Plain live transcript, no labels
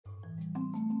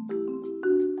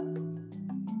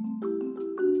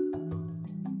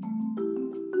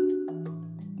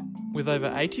With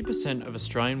over 80% of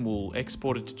Australian wool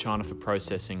exported to China for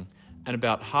processing and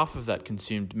about half of that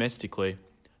consumed domestically,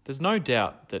 there's no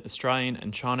doubt that Australian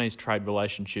and Chinese trade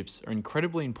relationships are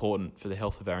incredibly important for the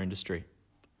health of our industry.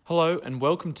 Hello and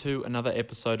welcome to another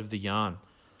episode of The Yarn.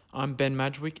 I'm Ben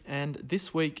Madgwick, and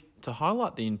this week, to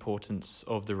highlight the importance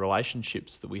of the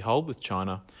relationships that we hold with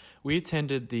China, we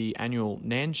attended the annual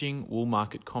Nanjing Wool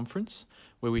Market Conference,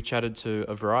 where we chatted to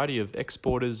a variety of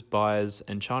exporters, buyers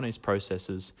and Chinese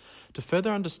processors to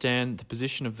further understand the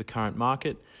position of the current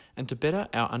market and to better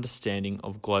our understanding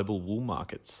of global wool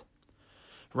markets.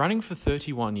 Running for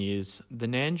 31 years, the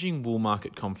Nanjing Wool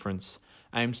Market Conference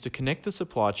aims to connect the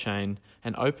supply chain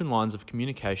and open lines of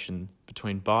communication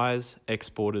between buyers,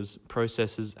 exporters,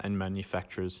 processors and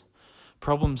manufacturers.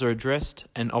 Problems are addressed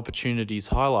and opportunities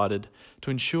highlighted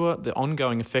to ensure the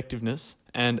ongoing effectiveness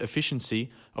and efficiency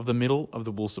of the middle of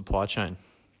the wool supply chain.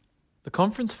 The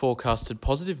conference forecasted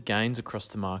positive gains across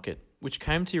the market, which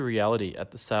came to reality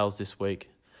at the sales this week.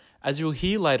 As you'll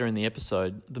hear later in the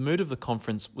episode, the mood of the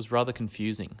conference was rather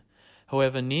confusing.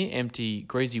 However, near-empty,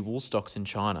 greasy wool stocks in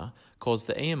China caused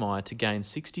the EMI to gain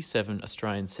 67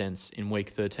 Australian cents in week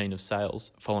 13 of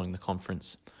sales following the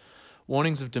conference.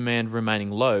 Warnings of demand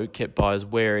remaining low kept buyers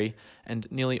wary,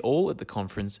 and nearly all at the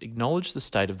conference acknowledged the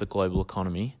state of the global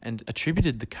economy and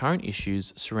attributed the current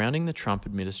issues surrounding the Trump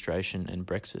administration and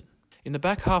Brexit. In the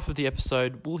back half of the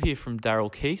episode, we'll hear from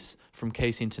Daryl Keese from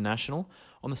Keese International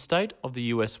on the state of the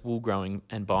US wool growing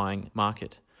and buying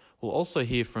market. We'll also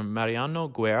hear from Mariano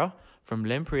Guerra from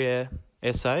Lempriere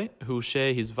SA, who will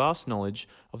share his vast knowledge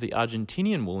of the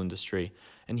Argentinian wool industry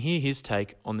and hear his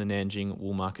take on the Nanjing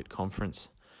Wool Market Conference.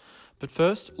 But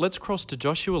first, let's cross to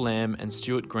Joshua Lamb and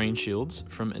Stuart Greenshields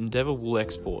from Endeavour Wool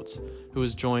Exports, who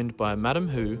is joined by Madam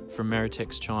Hu from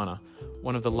Meritex China,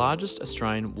 one of the largest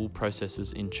Australian wool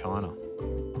processors in China.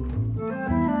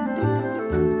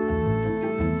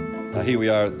 Here we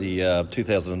are at the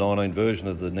 2019 version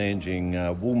of the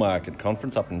Nanjing Wool Market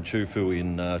Conference up in Qufu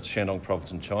in Shandong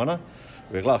Province in China.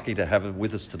 We're lucky to have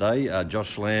with us today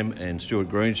Josh Lamb and Stuart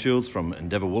Greenshields from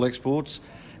Endeavour Wool Exports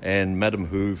and Madam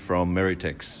Hu from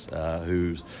Meritex,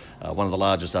 who's one of the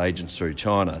largest agents through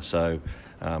China. So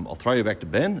I'll throw you back to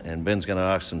Ben, and Ben's going to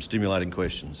ask some stimulating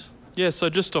questions. Yeah, so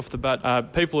just off the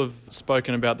bat, people have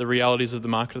spoken about the realities of the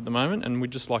market at the moment, and we'd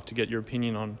just like to get your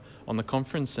opinion on the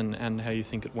conference and how you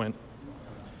think it went.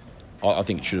 I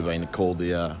think it should have been called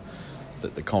the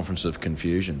conference of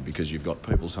confusion, because you've got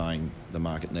people saying the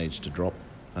market needs to drop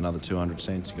another 200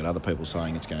 cents. You've got other people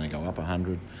saying it's going to go up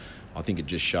 100. I think it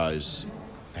just shows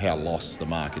how lost the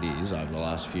market is over the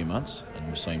last few months, and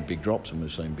we've seen big drops and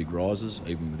we've seen big rises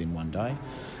even within one day,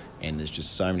 and there's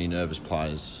just so many nervous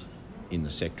players in the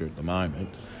sector at the moment,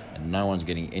 and no one's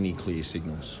getting any clear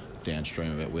signals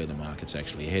downstream about where the market's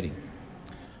actually heading.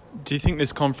 Do you think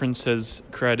this conference has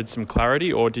created some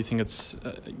clarity, or do you think it's,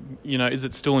 is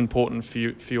it still important for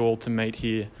you all to meet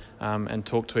here and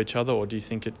talk to each other, or do you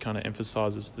think it kind of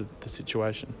emphasises the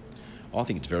situation? I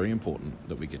think it's very important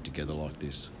that we get together like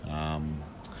this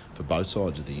for both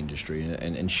sides of the industry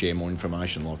and share more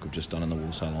information like we've just done in the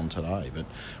Wool Salon today. But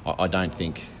I don't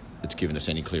think it's given us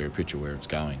any clearer picture where it's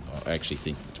going. I actually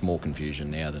think it's more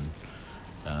confusion now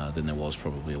than there was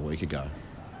probably a week ago.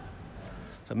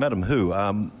 So, Madam Hu,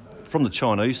 from the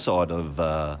Chinese side of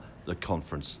the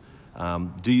conference,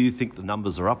 do you think the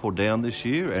numbers are up or down this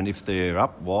year? And if they're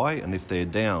up, why? And if they're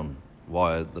down,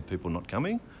 why are the people not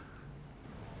coming?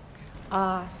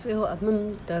 I feel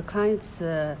among the clients,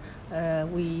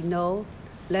 we know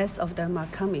less of them are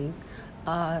coming.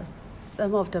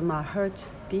 Some of them are hurt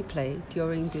deeply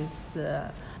during this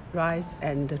rise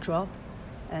and drop,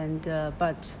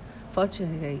 but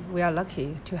fortunately, we are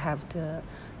lucky to have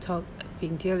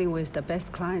been dealing with the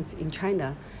best clients in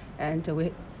China, and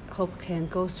we hope can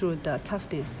go through the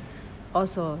toughness.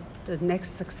 Also, the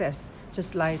next success,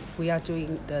 just like we are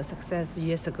doing the success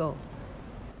years ago.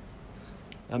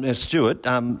 Now, Stuart,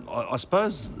 I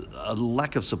suppose a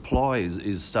lack of supply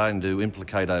is starting to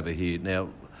implicate over here. Now,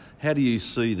 how do you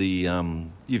see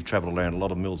you've travelled around a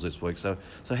lot of mills this week, so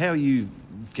how are you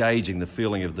gauging the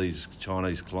feeling of these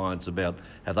Chinese clients about,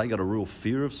 have they got a real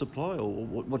fear of supply, or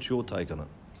what's your take on it?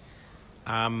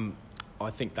 I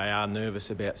think they are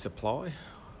nervous about supply.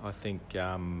 I think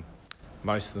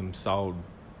most of them sold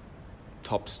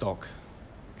top stock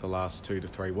the last 2 to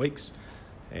 3 weeks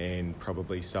and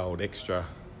probably sold extra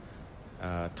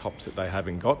tops that they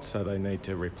haven't got, so they need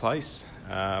to replace.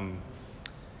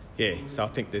 So I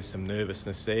think there's some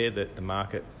nervousness there that the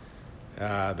market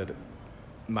that it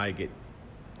may get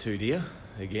too dear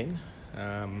again,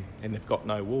 and they've got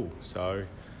no wool. So,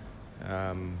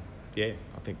 I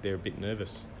think they're a bit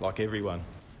nervous, like everyone.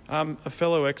 A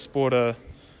fellow exporter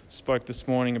spoke this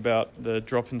morning about the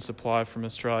drop in supply from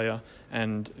Australia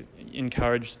and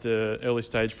encouraged the early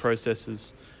stage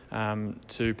processors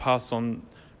to pass on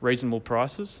reasonable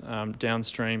prices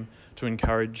downstream to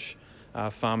encourage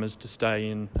farmers to stay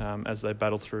in as they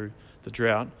battle through the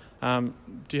drought.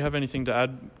 Do you have anything to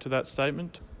add to that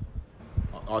statement?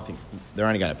 I think they're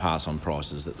only going to pass on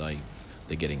prices that they're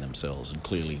getting themselves, and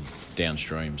clearly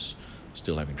downstream's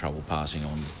still having trouble passing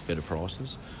on better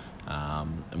prices.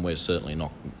 And we're certainly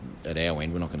not, at our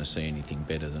end, we're not going to see anything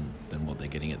better than what they're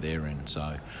getting at their end.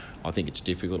 So I think it's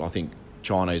difficult. I think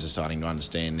Chinese are starting to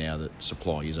understand now that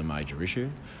supply is a major issue.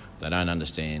 They don't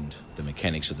understand the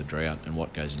mechanics of the drought and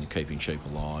what goes into keeping sheep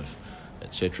alive,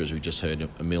 etc. As we just heard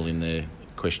a mill in there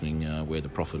questioning where the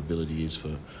profitability is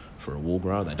for a wool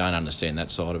grower. They don't understand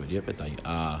that side of it yet, but they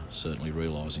are certainly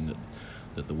realising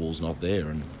that the wool's not there,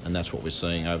 and that's what we're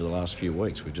seeing over the last few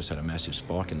weeks. We've just had a massive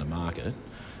spike in the market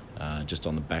just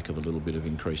on the back of a little bit of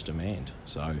increased demand.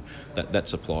 So that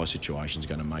supply situation is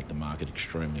going to make the market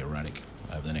extremely erratic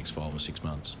over the next 5 or 6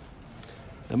 months.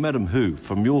 Now, Madam Hu,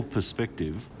 from your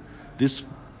perspective, this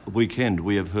weekend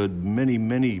we have heard many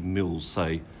mills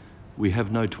say we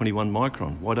have no 21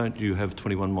 micron. Why don't you have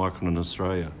 21 micron in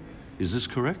Australia? Is this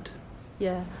correct?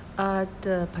 Yeah,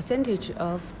 the percentage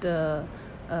of the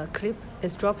clip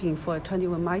is dropping for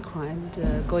 21 micron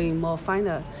and going more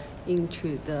finer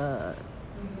into the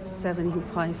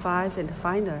 17.5 and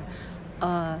finer.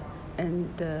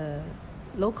 And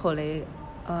locally,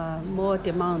 more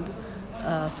demand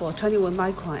for 21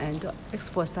 micron and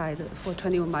export side for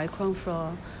 21 micron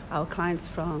from our clients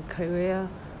from Korea,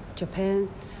 Japan,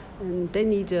 and they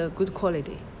need good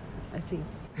quality, I think.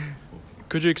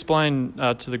 Could you explain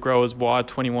to the growers why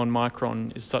 21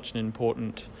 micron is such an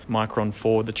important micron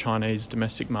for the Chinese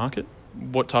domestic market?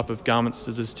 What type of garments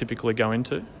does this typically go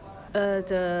into?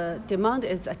 The demand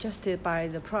is adjusted by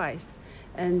the price,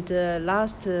 and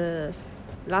last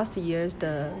year's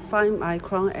the 5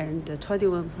 micron and the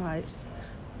 21 price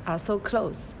are so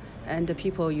close, and the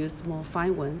people use more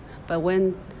fine one. But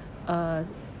when in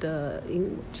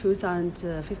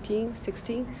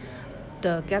 2015-16,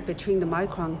 the gap between the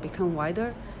micron become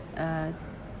wider,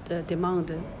 the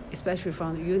demand, especially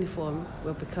from the uniform,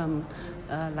 will become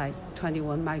like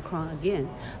 21 micron again.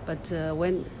 But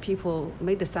when people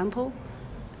make the sample,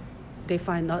 they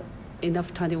find not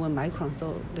enough 21 micron,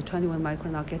 so the 21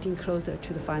 micron are getting closer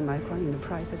to the 5 micron in the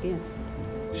price again.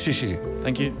 Shishi.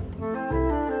 Thank you.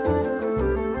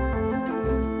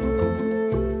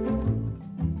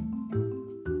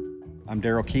 I'm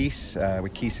Daryl Keese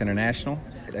with Keese International.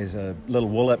 As a little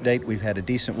wool update, we've had a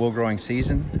decent wool growing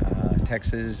season.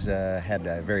 Texas had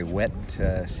a very wet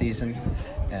season,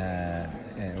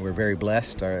 and we're very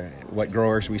blessed. What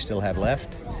growers we still have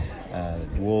left.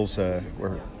 Wools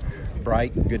were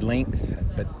bright, good length,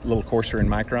 but a little coarser in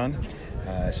micron.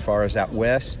 As far as out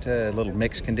west, a little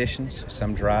mixed conditions,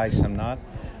 some dry, some not.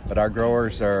 But our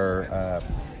growers are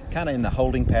kind of in the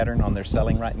holding pattern on their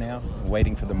selling right now,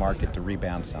 waiting for the market to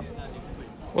rebound some.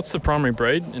 What's the primary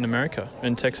breed in America,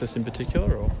 in Texas in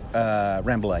particular? Or?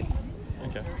 Rambouillet.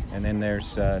 Okay. And then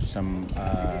there's some,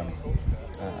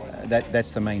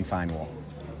 that's the main fine wool.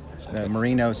 The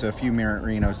merinos, a few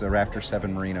merinos, the Rafter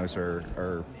 7 merinos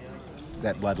are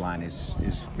that bloodline is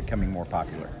becoming more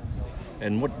popular.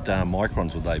 And what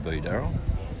microns would they be, Daryl?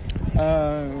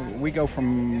 We go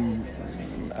from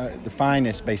the fine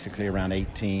is basically around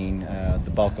 18.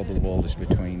 The bulk of the wool is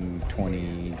between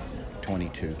 20,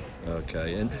 22.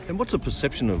 Okay, and what's the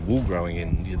perception of wool growing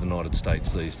in the United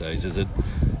States these days? Is it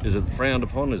frowned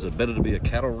upon? Is it better to be a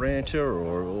cattle rancher,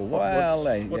 or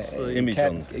what's the image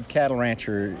on? Cattle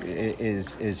rancher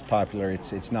is popular.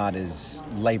 It's not as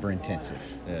labor intensive.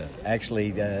 Yeah.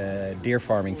 Actually, deer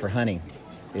farming for hunting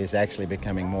is actually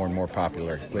becoming more and more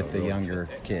popular with the younger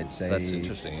kids. That's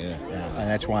interesting, yeah. And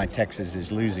that's why Texas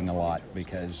is losing a lot,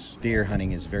 because deer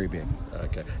hunting is very big.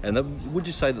 Okay, and would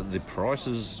you say that the price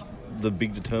is the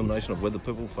big determination of whether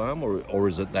people farm, or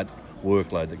is it that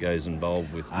workload that goes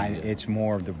involved with it's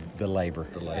more of the labor.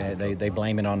 They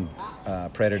blame it on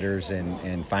predators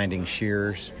and finding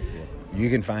shears. Yeah. You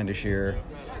can find a shear,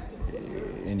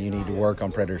 and you need to work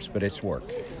on predators, but it's work.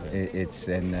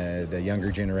 The younger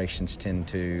generations tend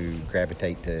to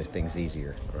gravitate to things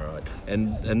easier. Right,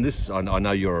 and this, I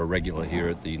know you're a regular here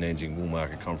at the Nanjing Wool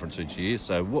Market Conference each year.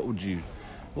 So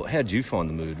how did you find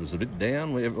the mood? Was it a bit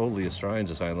down? All the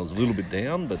Australians are saying it was a little bit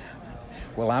down, but...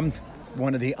 Well,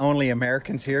 one of the only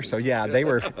Americans here, so yeah, they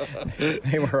were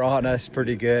on us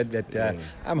pretty good. But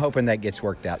I'm hoping that gets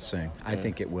worked out soon. I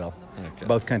think it will. Okay.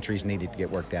 Both countries need it to get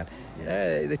worked out.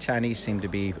 The Chinese seem to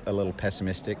be a little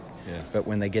pessimistic, but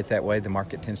when they get that way, the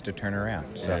market tends to turn around.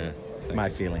 So, my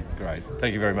feeling. Great.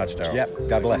 Thank you very much, Darryl. Yep.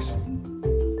 God bless.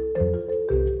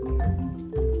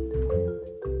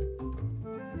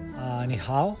 Ni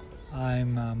hao.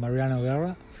 I'm Mariano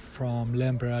Guerra from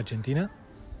Lemper, Argentina.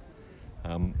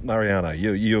 Mariano,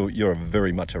 you're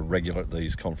very much a regular at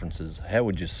these conferences. How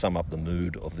would you sum up the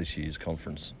mood of this year's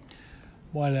conference?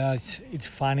 Well, it's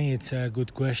funny. It's a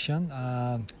good question.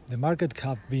 The market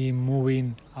have been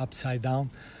moving upside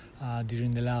down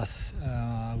during the last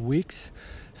weeks.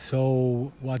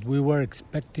 So what we were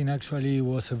expecting actually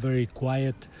was a very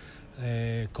quiet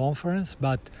conference,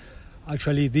 but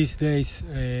actually these days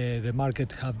the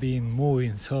market have been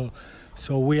moving.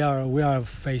 So we are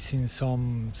facing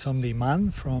some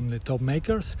demand from the top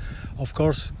makers. Of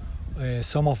course,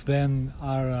 some of them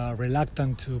are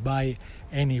reluctant to buy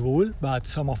any wool, but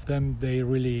some of them they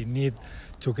really need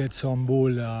to get some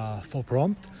wool for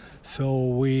prompt. So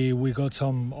we got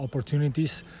some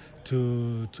opportunities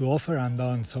to offer and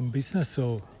done some business.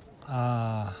 So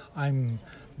I'm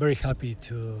very happy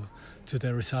to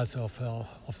the results of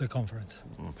the conference.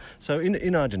 So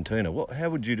in Argentina, how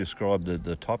would you describe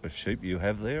the type of sheep you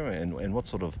have there, and what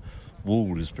sort of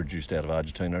wool is produced out of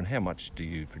Argentina, and how much do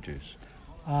you produce?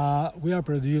 We are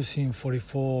producing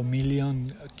 44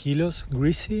 million kilos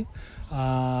greasy,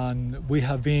 and we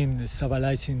have been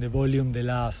stabilizing the volume the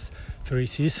last 3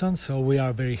 seasons, so we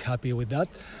are very happy with that.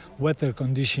 Weather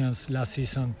conditions last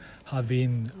season have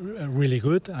been really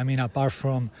good. I mean, apart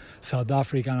from South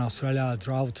Africa and Australia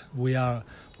drought, we are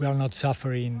not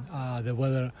suffering the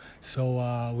weather,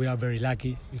 so we are very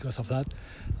lucky because of that.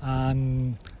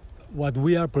 And what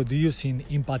we are producing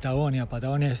in Patagonia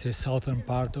is the southern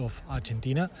part of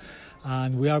Argentina,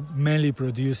 and we are mainly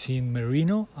producing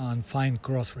merino and fine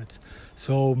crossthreads.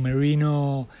 So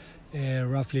merino,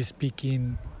 roughly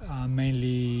speaking,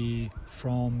 mainly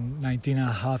from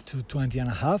 19.5 to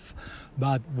 20.5,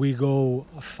 but we go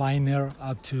finer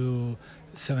up to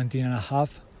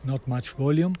 17.5. Not much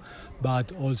volume,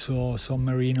 but also some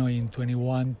merino in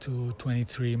 21 to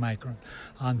 23 micron.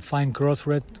 And fine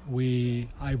crossthread,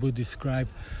 I would describe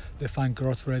the fine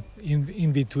crossthread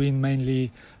in between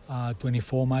mainly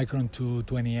 24 micron to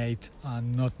 28,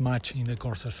 and not much in the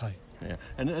coarser side. Yeah,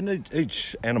 and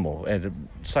each animal,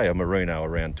 say a merino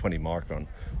around 20 micron,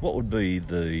 what would be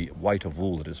the weight of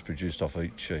wool that is produced off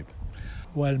each sheep?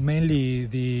 Well, mainly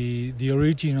the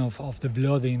origin of the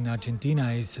blood in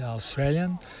Argentina is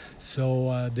Australian,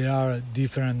 so there are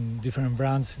different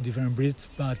brands, different breeds,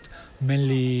 but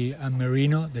mainly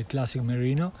merino, the classic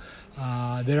merino.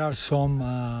 There are some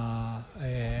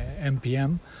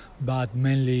MPM, but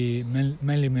mainly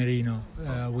merino,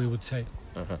 we would say.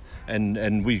 Uh-huh.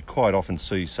 And we quite often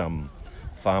see some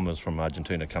farmers from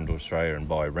Argentina come to Australia and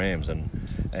buy rams, and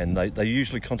they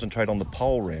usually concentrate on the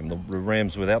pole ram, the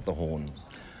rams without the horn.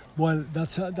 Well,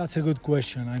 that's a good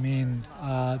question. I mean,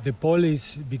 the pole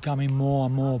is becoming more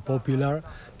and more popular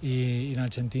in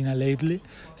Argentina lately.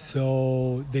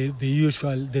 So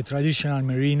the traditional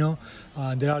merino,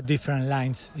 there are different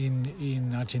lines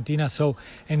in Argentina. So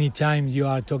anytime you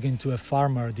are talking to a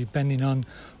farmer, depending on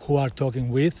who are talking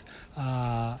with,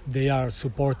 they are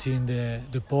supporting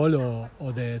the pole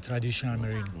or the traditional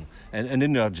merino. And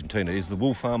in Argentina, is the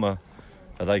wool farmer,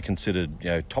 are they considered,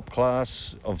 top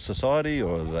class of society,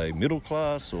 or are they middle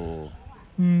class, or?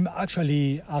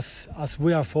 Actually, as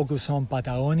we are focused on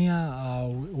Patagonia,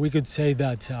 we could say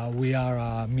that we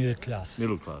are middle class.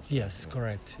 Middle class. Yes,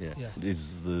 correct. Yeah. Yes.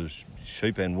 Is the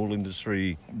sheep and wool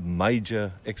industry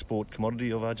major export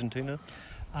commodity of Argentina?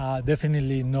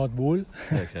 Definitely not wool,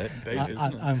 Okay.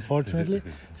 unfortunately.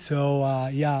 So,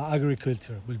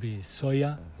 agriculture will be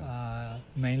soya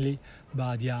mainly,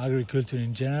 but agriculture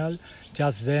in general.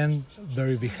 Just then,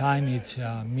 very behind, it's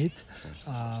meat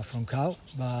from cow,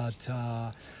 but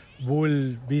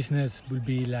wool business will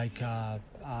be like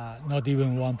not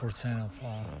even 1% of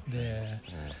the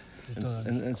total.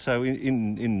 And so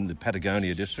in the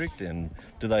Patagonia district, and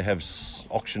do they have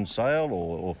auction sale,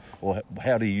 or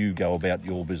how do you go about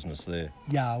your business there?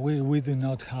 Yeah, we do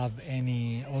not have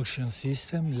any auction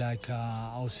system like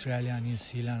Australia, New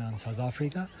Zealand and South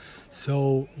Africa.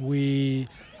 So we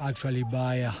actually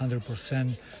buy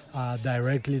 100%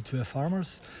 directly to the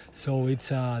farmers. So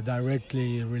it's a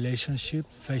directly relationship,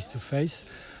 face-to-face.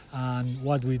 And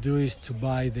what we do is to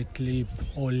buy the clip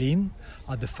all in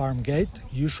at the farm gate.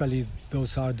 Usually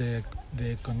those are the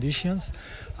conditions.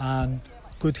 And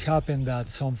could happen that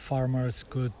some farmers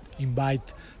could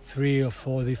invite 3 or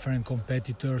 4 different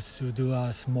competitors to do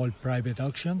a small private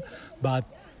auction, but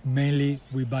mainly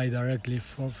we buy directly.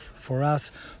 For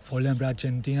us, for Lembra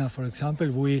Argentina, for example,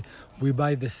 we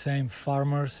buy the same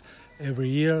farmers every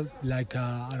year, like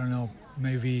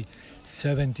maybe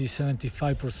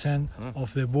 70-75%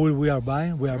 of the wool we are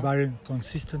buying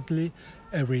consistently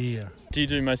every year. Do you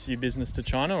do most of your business to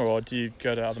China, or do you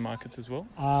go to other markets as well?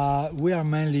 We are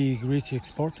mainly greasy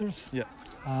exporters. Yeah.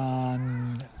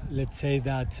 Let's say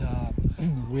that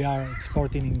we are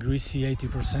exporting in greasy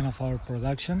 80% of our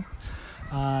production,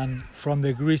 and from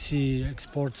the greasy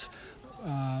exports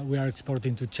we are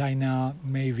exporting to China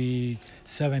maybe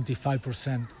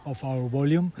 75% of our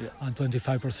volume, and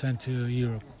 25% to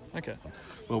Europe. Okay.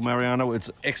 Well, Mariano,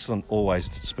 it's excellent always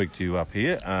to speak to you up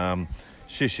here.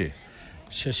 Xie.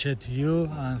 Xie to you,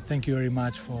 and thank you very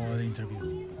much for the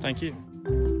interview. Thank you.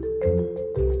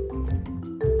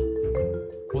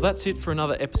 Well, that's it for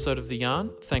another episode of The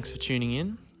Yarn. Thanks for tuning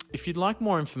in. If you'd like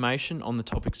more information on the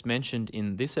topics mentioned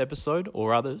in this episode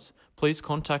or others, please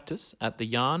contact us at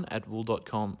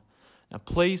theyarn@wool.com. Now,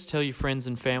 please tell your friends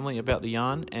and family about The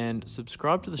Yarn and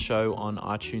subscribe to the show on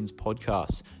iTunes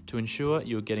podcasts to ensure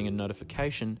you're getting a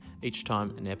notification each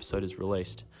time an episode is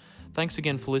released. Thanks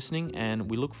again for listening, and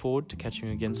we look forward to catching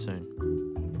you again soon.